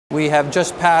We have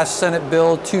just passed Senate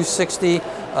Bill 260,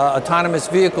 autonomous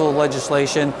vehicle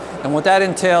legislation, and what that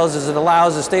entails is it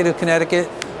allows the state of Connecticut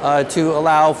to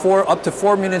allow up to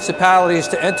four municipalities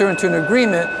to enter into an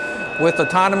agreement with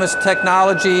autonomous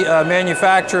technology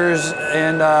manufacturers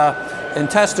and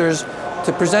testers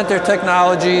to present their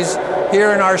technologies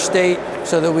here in our state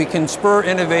so that we can spur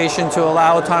innovation to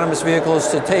allow autonomous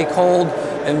vehicles to take hold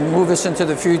and move us into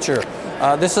the future.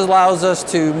 This allows us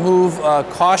to move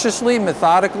cautiously,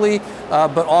 methodically,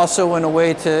 but also in a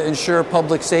way to ensure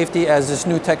public safety as this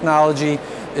new technology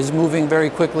is moving very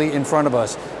quickly in front of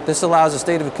us. This allows the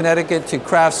state of Connecticut to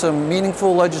craft some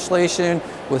meaningful legislation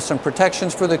with some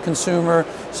protections for the consumer,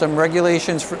 some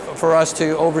regulations for us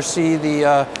to oversee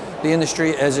the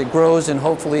industry as it grows and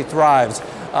hopefully thrives.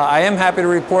 I am happy to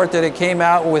report that it came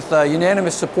out with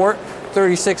unanimous support,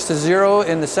 36-0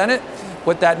 in the Senate.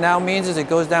 What that now means is it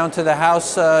goes down to the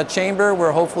House chamber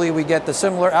where hopefully we get the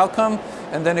similar outcome,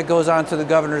 and then it goes on to the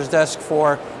governor's desk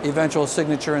for eventual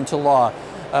signature into law.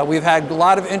 We've had a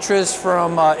lot of interest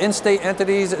from in-state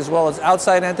entities as well as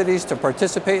outside entities to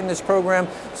participate in this program,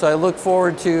 so I look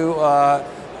forward to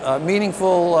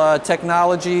meaningful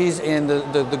technologies and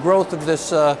the growth of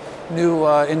this new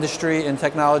industry and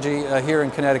technology here in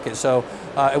Connecticut. So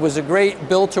it was a great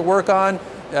bill to work on.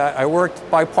 I worked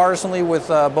bipartisanly with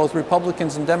both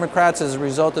Republicans and Democrats as a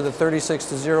result of the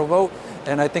 36-0 vote,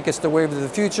 and I think it's the wave of the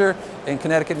future, and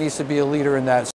Connecticut needs to be a leader in that.